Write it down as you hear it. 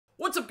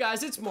What's up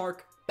guys, it's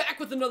Mark, back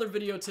with another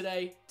video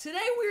today. Today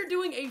we're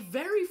doing a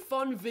very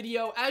fun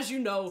video. As you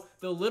know,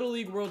 the Little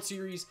League World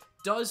Series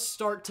does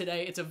start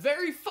today. It's a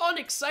very fun,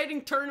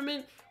 exciting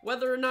tournament.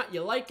 Whether or not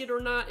you like it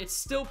or not, it's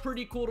still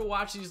pretty cool to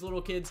watch these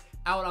little kids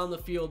out on the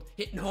field,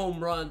 hitting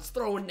home runs,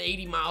 throwing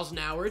 80 miles an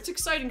hour. It's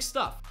exciting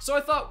stuff. So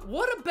I thought,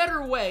 what a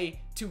better way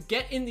to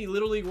get in the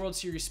Little League World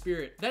Series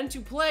spirit than to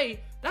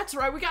play. That's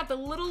right, we got the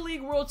Little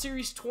League World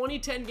Series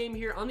 2010 game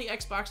here on the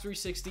Xbox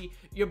 360.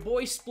 Your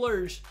boy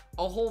splurged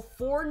a whole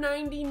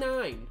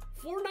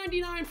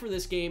 $4.99 for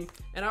this game,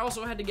 and I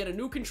also had to get a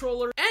new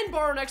controller and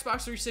borrow an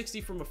Xbox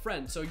 360 from a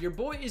friend. So your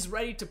boy is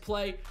ready to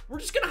play. We're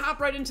just gonna hop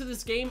right into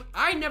this game.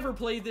 I never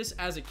played this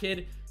as a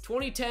kid.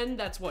 2010,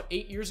 that's what,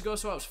 8 years ago,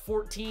 so I was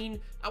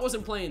 14. I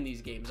wasn't playing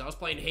these games. I was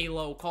playing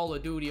Halo, Call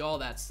of Duty, all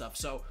that stuff.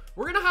 So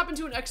we're gonna hop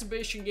into an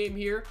exhibition game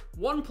here,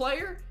 one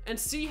player, and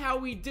see how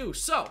we do.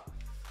 So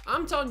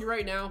I'm telling you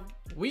right now,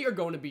 we are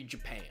going to beat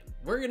Japan.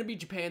 We're going to beat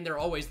Japan. They're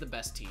always the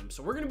best team.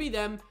 So we're going to be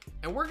them,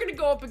 and we're going to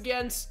go up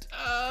against,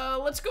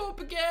 let's go up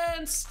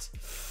against,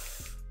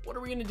 what are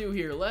we going to do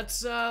here?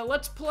 Let's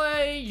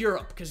play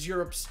Europe, because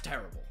Europe's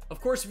terrible. Of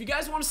course, if you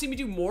guys want to see me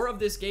do more of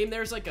this game,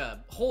 there's like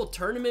a whole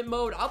tournament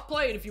mode. I'll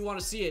play it if you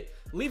want to see it.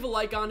 Leave a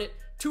like on it.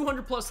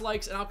 200 plus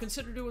likes, and I'll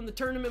consider doing the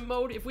tournament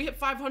mode. If we hit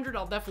 500,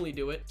 I'll definitely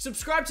do it.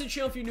 Subscribe to the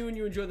channel if you're new and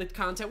you enjoy the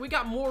content. We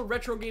got more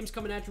retro games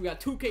coming at you. We got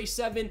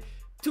 2K7,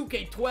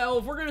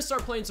 2K12. We're gonna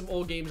start playing some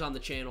old games on the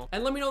channel,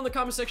 and let me know in the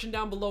comment section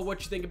down below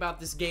what you think about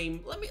this game.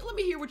 Let me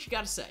hear what you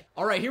gotta say.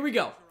 All right, here we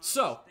go.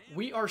 So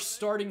we are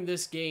starting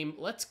this game.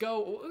 Let's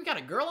go. We got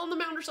a girl on the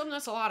mound or something.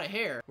 That's a lot of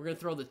hair. We're gonna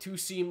throw the two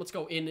seam. Let's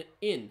go in.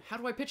 How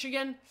do I pitch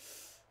again?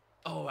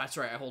 Oh, that's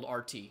right. I hold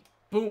RT.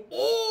 Boom.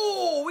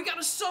 Oh, we got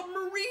a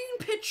submarine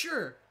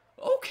pitcher.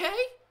 Okay.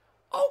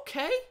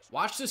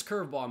 Watch this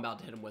curveball I'm about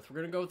to hit him with.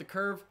 We're gonna go with the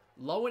curve,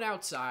 low and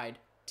outside.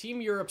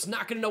 Team Europe's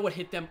not going to know what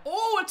hit them.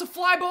 Oh, it's a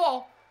fly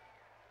ball.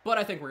 But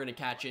I think we're going to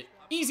catch it.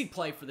 Easy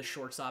play for the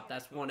shortstop.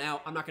 That's one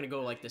out. I'm not going to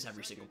go like this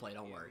every single play.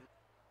 Don't worry.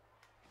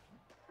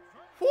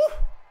 Whew.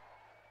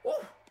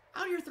 Whew.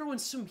 Out here throwing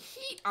some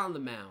heat on the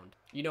mound.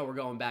 You know we're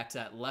going back to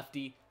that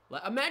lefty.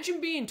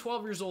 Imagine being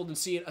 12 years old and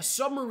seeing a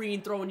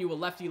submarine throwing you a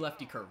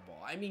lefty-lefty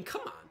curveball. I mean,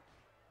 come on.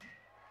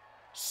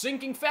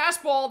 Sinking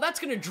fastball. That's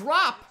going to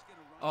drop.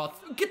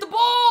 Get the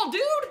ball,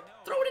 dude.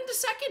 Throw it into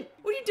second.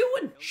 What are you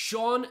doing?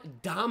 Sean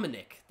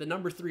Dominic, the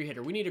number 3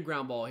 hitter. We need a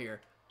ground ball here.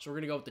 So we're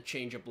going to go with the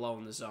changeup low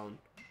in the zone.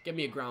 Give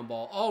me a ground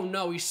ball. Oh,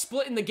 no. He's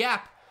splitting the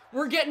gap.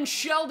 We're getting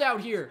shelled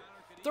out here.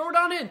 Throw it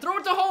on in. Throw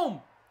it to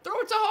home. Throw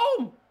it to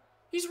home.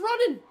 He's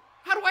running.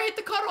 How do I hit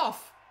the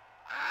cutoff?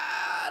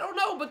 I don't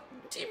know, but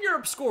Team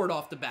Europe scored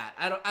off the bat.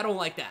 I don't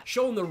like that.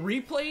 Showing the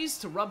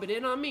replays to rub it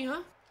in on me,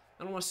 huh?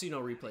 I don't want to see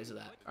no replays of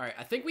that. All right,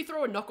 I think we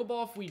throw a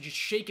knuckleball if we just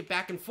shake it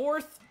back and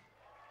forth.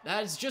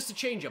 That is just a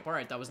changeup. All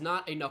right, that was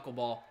not a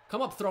knuckleball.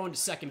 Come up throwing to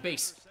second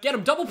base. Get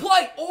him. Double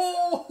play.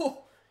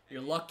 Oh,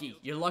 you're lucky.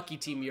 You're lucky,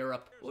 Team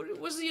Europe.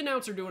 What's the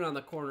announcer doing on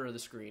the corner of the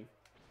screen?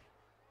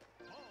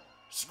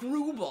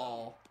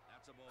 Screwball.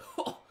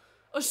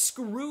 A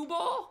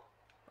screwball?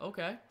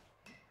 Okay.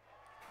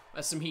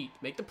 That's some heat.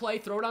 Make the play.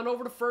 Throw it on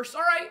over to first.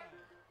 All right.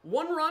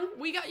 1 run.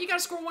 You got to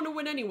score 1 to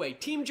win anyway.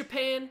 Team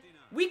Japan.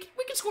 We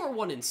can score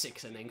 1 in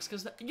 6 innings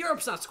because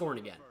Europe's not scoring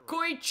again.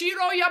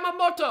 Koichiro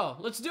Yamamoto.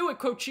 Let's do it,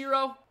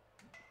 Koichiro.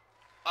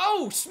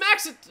 Oh,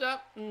 smacks it.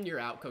 You're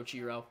out,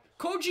 Koichiro.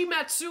 Koji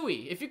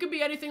Matsui. If you could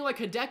be anything like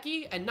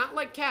Hideki and not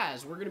like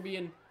Kaz, we're gonna be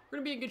in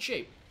good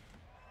shape.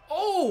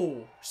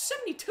 Oh,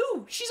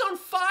 72. She's on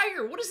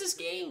fire. What is this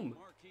game?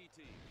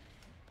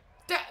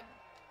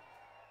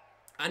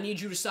 I need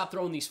you to stop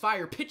throwing these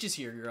fire pitches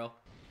here, girl.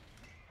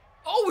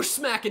 Oh, we're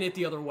smacking it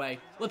the other way.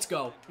 Let's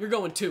go. You're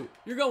going 2.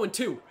 You're going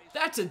 2.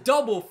 That's a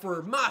double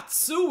for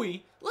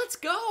Matsui. Let's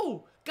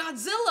go.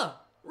 Godzilla.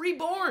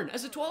 Reborn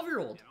as a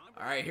 12-year-old.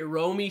 All right,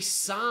 Hiromi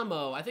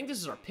Samo. I think this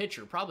is our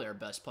pitcher. Probably our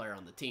best player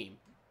on the team.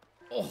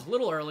 Oh,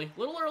 little early.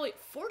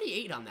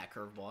 48 on that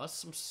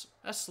curveball.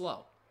 That's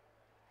slow.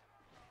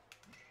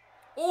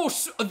 Oh,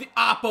 the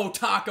Oppo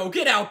Taco.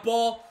 Get out,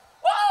 ball.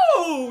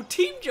 Whoa!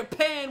 Team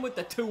Japan with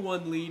the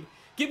 2-1 lead.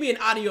 Give me an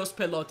adios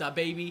pelota,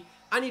 baby.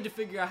 I need to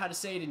figure out how to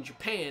say it in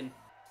Japan.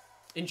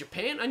 In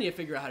Japan, I need to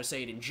figure out how to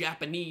say it in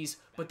Japanese,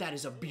 but that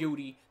is a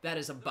beauty. That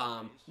is a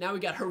bomb. Now we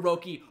got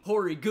Hiroki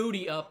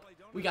Horiguchi up.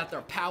 We got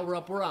their power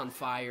up. We're on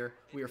fire.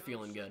 We are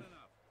feeling good.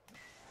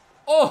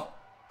 Oh,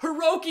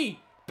 Hiroki.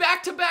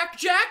 Back-to-back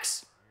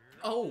jacks.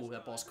 Oh,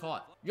 that ball's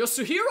caught.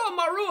 Yosuhiro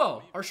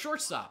Maruo, our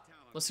shortstop.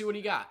 Let's see what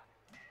he got.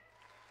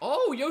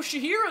 Oh,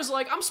 Yoshihira's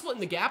like, I'm splitting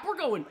the gap. We're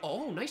going,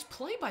 oh, nice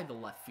play by the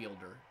left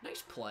fielder.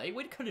 Nice play.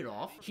 Way to cut it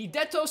off.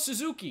 Hideto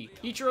Suzuki.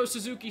 Ichiro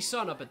Suzuki's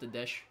son up at the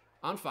dish.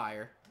 On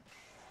fire.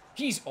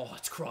 Oh,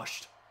 it's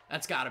crushed.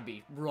 That's gotta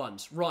be.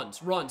 Runs.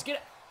 Get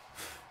it.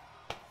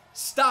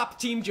 Stop,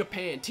 Team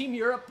Japan. Team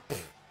Europe,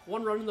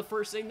 1 run in the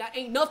first inning. That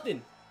ain't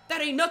nothing.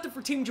 That ain't nothing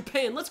for Team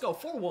Japan. Let's go,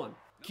 4-1.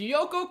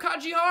 Kyoko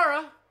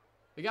Kajihara.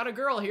 We got a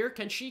girl here.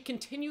 Can she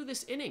continue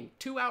this inning?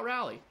 2-out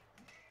rally.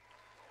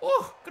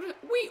 Oh,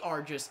 we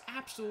are just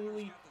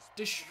absolutely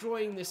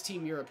destroying this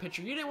Team Europe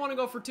pitcher. You didn't want to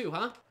go for 2,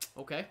 huh?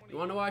 Okay. You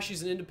want to know why?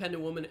 She's an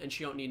independent woman and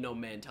she don't need no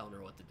man telling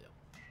her what to do.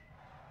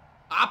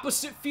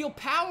 Opposite field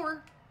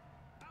power.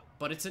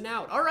 But it's an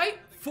out. All right.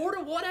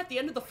 4-1 at the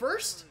end of the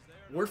first.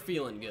 We're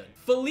feeling good.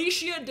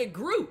 Felicia de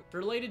Groot.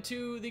 Related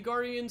to the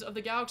Guardians of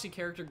the Galaxy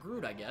character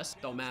Groot, I guess.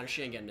 Don't matter.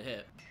 She ain't getting a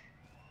hit.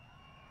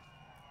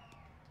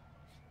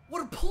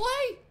 What a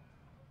play.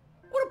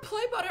 What a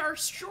play by our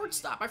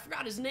shortstop. I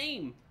forgot his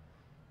name.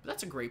 But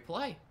that's a great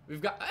play.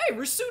 We've got, hey,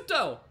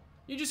 Risuto.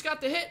 You just got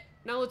the hit.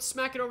 Now let's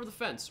smack it over the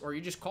fence. Or you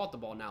just caught the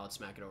ball. Now let's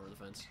smack it over the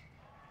fence.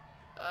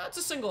 It's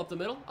a single up the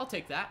middle. I'll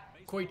take that.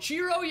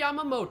 Koichiro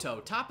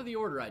Yamamoto. Top of the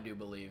order, I do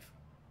believe.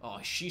 Oh,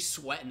 she's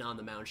sweating on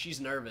the mound. She's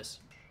nervous.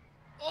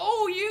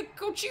 Oh, you,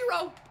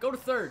 Koichiro. Go to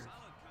third.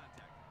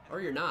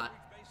 Or you're not.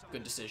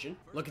 Good decision.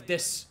 Look at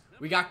this.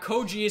 We got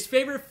Koji. His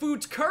favorite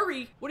food's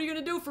curry. What are you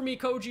going to do for me,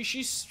 Koji?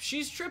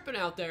 She's tripping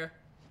out there.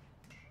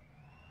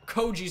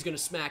 Koji's going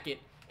to smack it.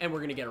 And we're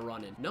going to get a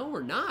run in. No,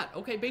 we're not.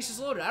 Okay, bases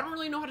loaded. I don't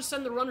really know how to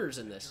send the runners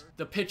in this.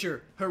 The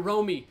pitcher,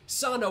 Hiromi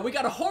Sano. We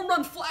got a home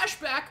run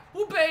flashback.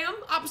 Ooh, bam.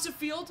 Opposite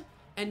field.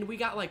 And we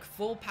got like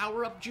full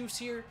power-up juice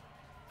here.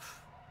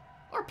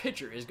 Our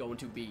pitcher is going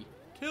to be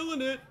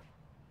killing it.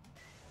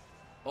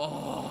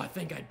 Oh, I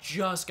think I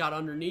just got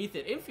underneath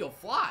it. Infield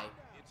fly.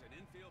 It's an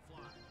infield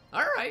fly.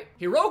 All right.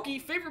 Hiroki,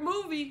 favorite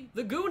movie,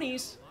 The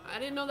Goonies. I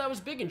didn't know that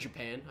was big in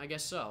Japan. I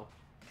guess so.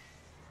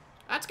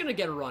 That's going to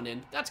get a run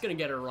in. That's going to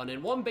get a run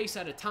in. 1 base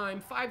at a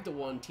time.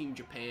 5-1, Team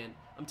Japan.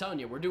 I'm telling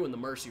you, we're doing the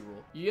mercy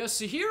rule.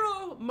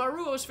 Yasuhiro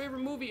Maruo's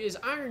favorite movie is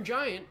Iron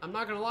Giant. I'm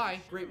not going to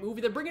lie. Great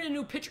movie. They're bringing in a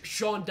new pitcher.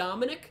 Sean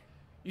Dominic.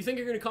 You think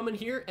you're going to come in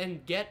here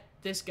and get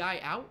this guy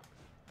out?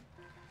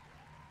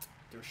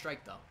 Threw a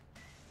strike, though.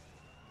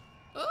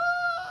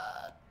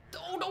 Oh,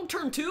 don't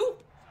turn 2.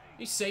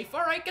 He's safe.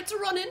 All right, gets a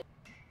run in.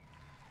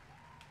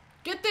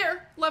 Get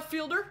there, left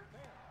fielder.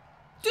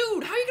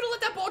 Dude, how are you going to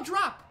let that ball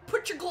drop?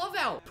 Put your glove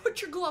out.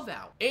 Put your glove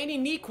out. Annie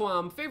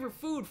Nequam, favorite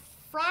food,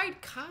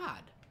 fried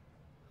cod.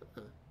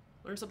 Huh.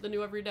 Learn something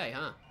new every day,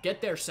 huh? Get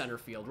there, center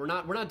field. We're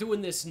not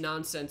doing this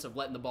nonsense of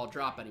letting the ball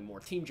drop anymore.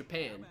 Team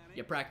Japan,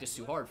 you practice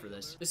too hard for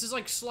this. This is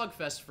like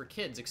Slugfest for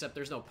kids, except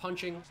there's no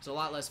punching. There's a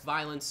lot less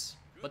violence,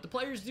 but the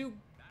players do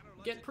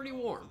get pretty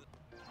warm.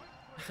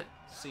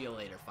 See you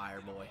later,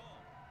 Fireboy.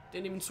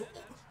 Didn't even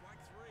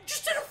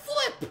just did a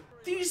flip!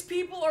 These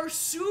people are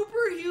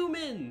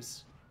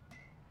superhumans!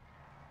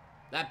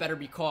 That better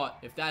be caught.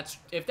 If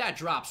that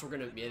drops, we're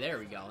gonna, yeah, there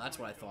we go. That's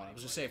what I thought. I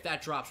was gonna say, if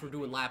that drops, we're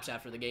doing laps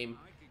after the game.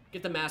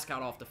 Get the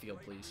mascot off the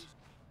field, please.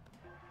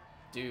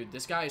 Dude,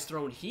 this guy is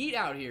throwing heat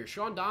out here.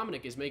 Sean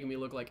Dominic is making me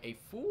look like a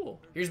fool.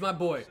 Here's my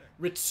boy,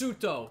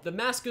 Ritsuto. The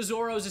Mask of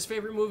Zorro is his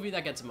favorite movie.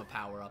 That gets him a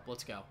power-up.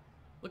 Let's go.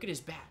 Look at his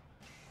bat.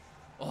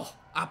 Oh,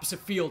 opposite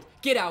field.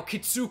 Get out,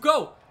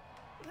 Kitsuko.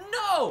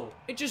 No!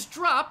 It just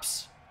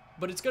drops,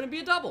 but it's gonna be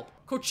a double.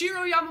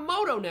 Koichiro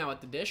Yamamoto now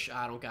at the dish.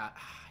 I don't got...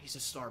 He's a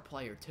star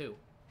player, too.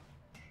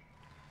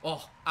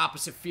 Oh,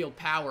 opposite field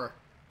power.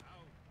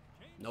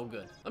 No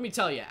good. Let me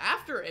tell you,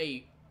 after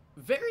a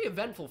very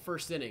eventful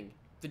first inning,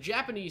 the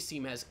Japanese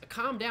team has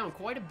calmed down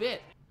quite a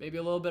bit. Maybe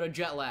a little bit of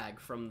jet lag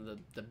from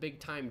the big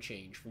time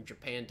change from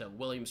Japan to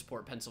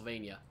Williamsport,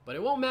 Pennsylvania. But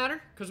it won't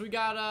matter, because we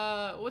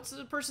got, what's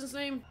the person's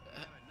name?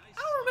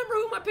 I don't remember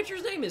who my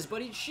pitcher's name is,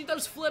 but she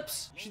does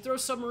flips. She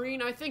throws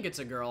submarine. I think it's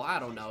a girl. I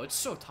don't know. It's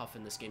so tough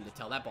in this game to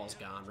tell. That ball's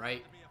gone,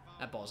 right?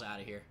 That ball's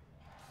out of here.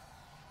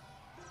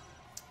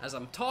 As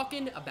I'm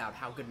talking about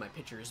how good my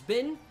pitcher has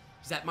been,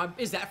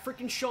 is that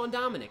freaking Sean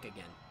Dominic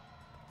again?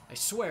 I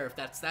swear, if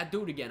that's that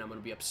dude again, I'm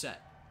gonna be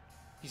upset.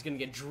 He's gonna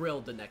get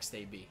drilled the next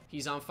AB.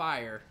 He's on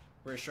fire.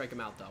 We're gonna strike him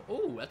out though.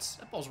 Oh,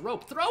 that ball's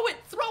rope. Throw it,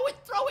 throw it,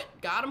 throw it.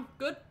 Got him.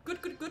 Good,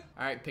 good, good, good.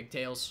 All right,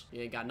 Pigtails.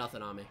 You ain't got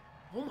nothing on me.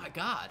 Oh my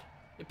God.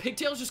 Did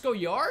Pigtails just go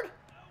yard?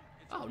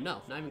 Oh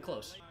no, not even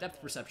close.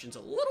 Depth perception's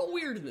a little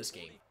weird in this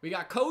game. We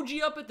got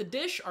Koji up at the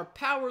dish, our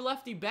power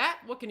lefty bat.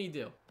 What can he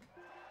do?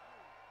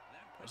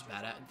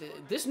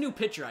 This new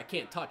pitcher I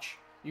can't touch.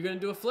 You gonna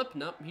do a flip?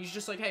 Nope. He's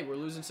just like, hey, we're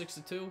losing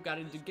 6-2.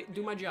 Gotta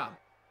do my job.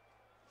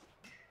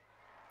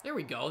 There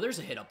we go. There's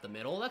a hit up the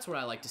middle. That's what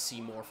I like to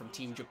see more from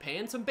Team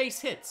Japan. Some base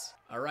hits.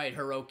 All right,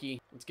 Hiroki.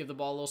 Let's give the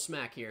ball a little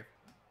smack here.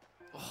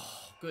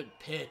 Oh, good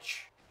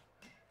pitch.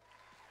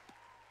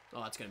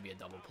 Oh, that's gonna be a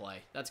double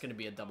play. That's gonna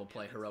be a double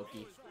play,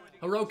 Hiroki.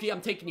 Hiroki,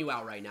 I'm taking you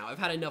out right now. I've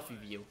had enough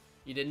of you.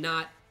 You did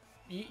not...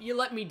 You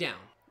let me down.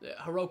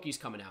 Hiroki's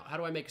coming out. How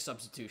do I make a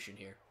substitution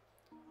here?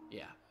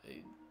 Yeah,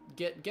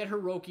 get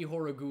Hiroki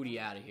Horiguchi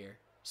out of here.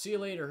 See you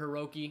later,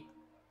 Hiroki.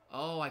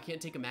 Oh, I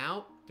can't take him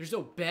out? There's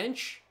no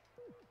bench?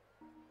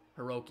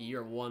 Hiroki,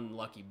 you're one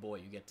lucky boy.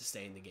 You get to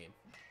stay in the game.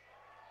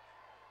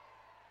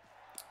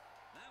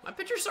 My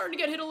pitcher's starting to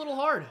get hit a little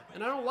hard,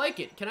 and I don't like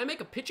it. Can I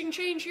make a pitching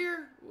change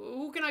here?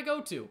 Who can I go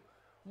to?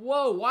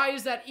 Whoa, why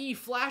is that E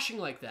flashing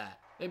like that?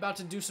 They about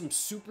to do some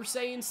Super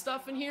Saiyan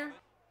stuff in here?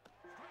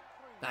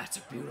 That's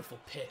a beautiful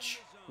pitch.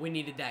 We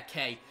needed that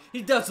K.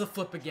 He does the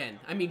flip again.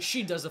 I mean,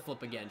 she does the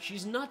flip again.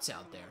 She's nuts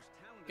out there.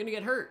 Gonna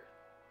get hurt.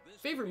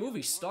 Favorite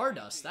movie,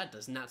 Stardust. That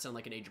does not sound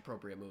like an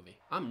age-appropriate movie.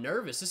 I'm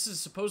nervous. This is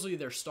supposedly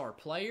their star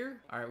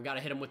player. All right, we got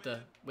to hit him with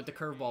the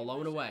curveball low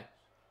and away.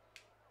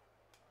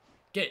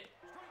 Get it.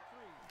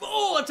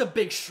 Oh, that's a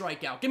big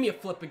strikeout. Give me a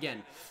flip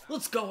again.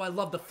 Let's go. I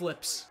love the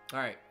flips. All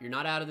right, you're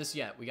not out of this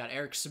yet. We got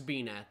Eric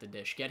Sabina at the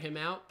dish. Get him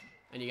out,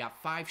 and you got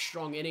 5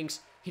 strong innings.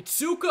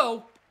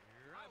 Hitsuko.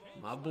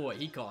 My boy,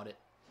 he caught it.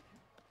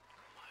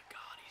 Oh,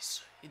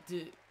 my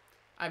God.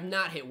 I've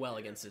not hit well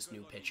against this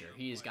new pitcher.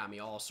 He has got me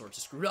all sorts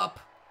of screwed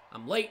up.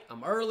 I'm late.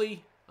 I'm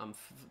early.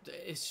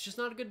 It's just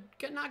not a good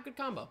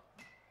combo.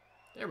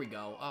 There we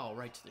go. Oh,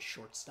 right to the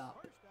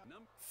shortstop.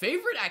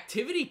 Favorite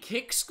activity,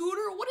 kick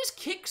scooter? What is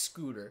kick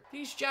scooter?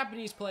 These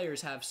Japanese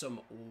players have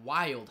some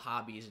wild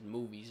hobbies and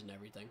movies and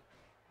everything.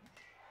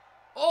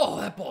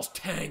 Oh, that ball's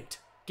tanked.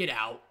 Get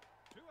out.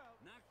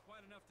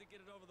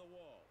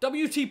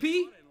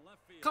 WTP?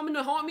 Coming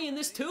to haunt me in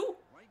this too?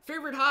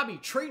 Favorite hobby,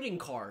 trading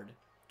card.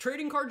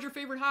 Trading card's your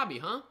favorite hobby,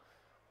 huh?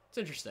 It's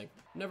interesting.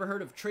 Never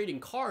heard of trading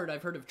card.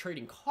 I've heard of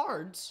trading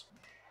cards.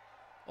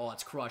 Oh,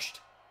 that's crushed.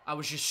 I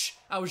was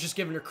just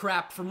giving her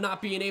crap from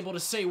not being able to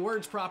say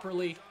words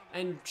properly,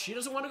 and she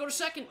doesn't want to go to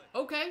second.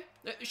 Okay.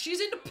 She's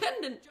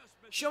independent.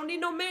 She don't need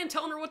no man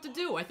telling her what to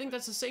do. I think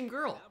that's the same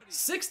girl.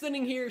 6th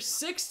inning here,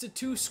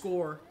 6-2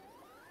 score.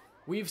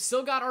 We've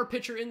still got our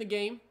pitcher in the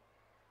game.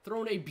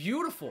 Throwing a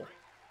beautiful,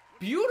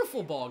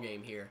 beautiful ball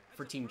game here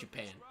for Team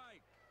Japan.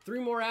 3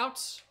 more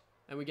outs,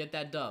 and we get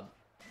that dub.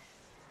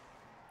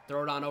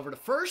 Throw it on over to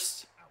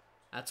first.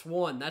 That's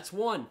 1. That's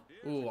 1.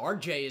 Ooh,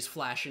 RJ is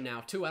flashing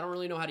now, too. I don't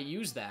really know how to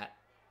use that.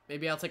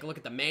 Maybe I'll take a look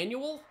at the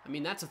manual. I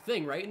mean, that's a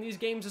thing, right? In these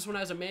games, this one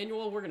has a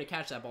manual. We're going to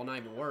catch that ball, not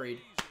even worried.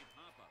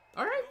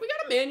 All right, we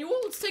got a manual.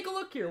 Let's take a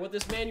look here, what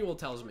this manual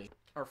tells me.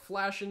 Our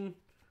flashing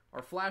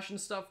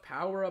stuff,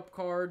 power-up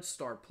cards,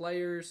 star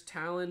players,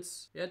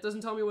 talents. Yeah, it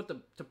doesn't tell me what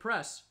to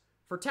press.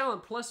 For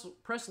talent,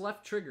 press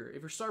left trigger.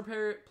 If your star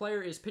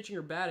player is pitching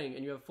or batting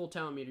and you have a full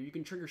talent meter, you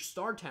can trigger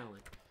star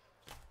talent.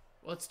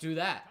 Let's do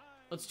that.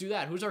 Let's do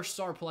that. Who's our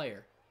star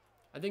player?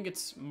 I think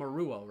it's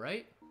Maruo,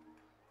 right?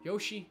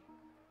 Yoshi.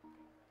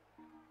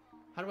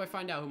 How do I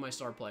find out who my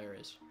star player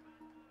is?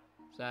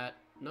 Is that...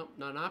 Nope,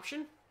 not an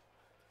option?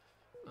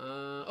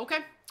 Okay.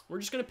 We're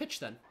just gonna pitch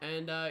then.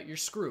 And, you're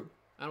screwed.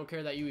 I don't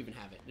care that you even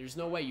have it. There's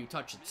no way you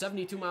touch it.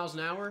 72 miles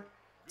an hour?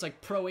 It's like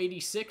Pro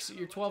 86.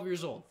 You're 12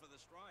 years old.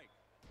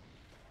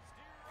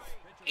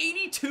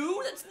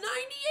 82? That's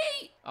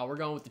 98! Oh, we're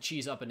going with the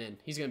cheese up and in.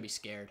 He's gonna be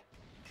scared.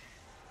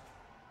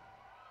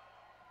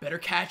 Better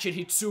catch it,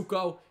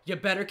 Hitsuko. You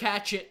better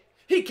catch it.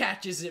 He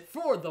catches it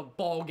for the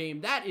ball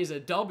game. That is a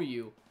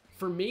W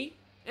for me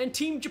and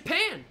Team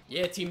Japan.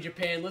 Yeah, Team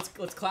Japan, let's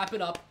clap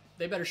it up.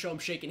 They better show them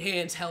shaking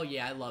hands. Hell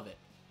yeah, I love it.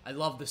 I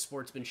love the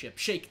sportsmanship.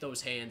 Shake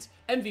those hands.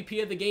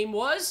 MVP of the game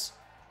was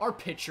our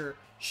pitcher.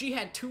 She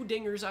had 2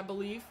 dingers, I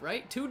believe,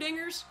 right? 2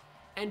 dingers,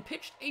 and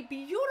pitched a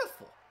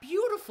beautiful,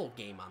 beautiful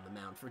game on the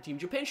mound for Team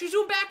Japan. She was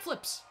doing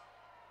backflips.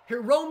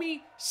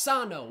 Hiromi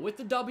Sano with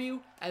the W,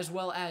 as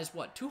well as,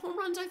 what, 2 home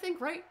runs, I think,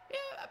 right?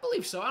 Yeah, I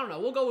believe so. I don't know.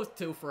 We'll go with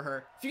 2 for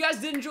her. If you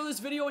guys did enjoy this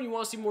video and you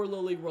want to see more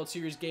Little League World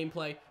Series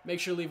gameplay, make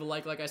sure to leave a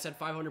like. Like I said,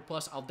 500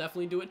 plus, I'll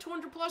definitely do it.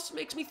 200 plus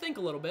makes me think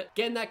a little bit.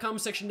 Get in that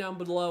comment section down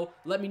below.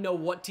 Let me know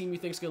what team you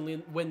think is going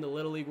to win the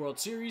Little League World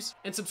Series.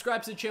 And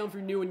subscribe to the channel if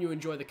you're new and you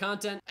enjoy the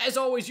content. As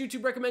always,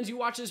 YouTube recommends you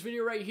watch this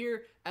video right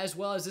here, as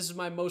well as this is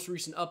my most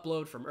recent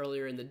upload from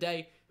earlier in the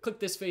day. Click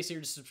this face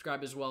here to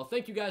subscribe as well.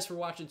 Thank you guys for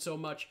watching so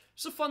much.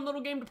 It's a fun little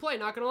game to play,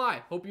 not gonna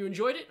lie. Hope you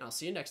enjoyed it, and I'll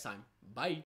see you next time. Bye.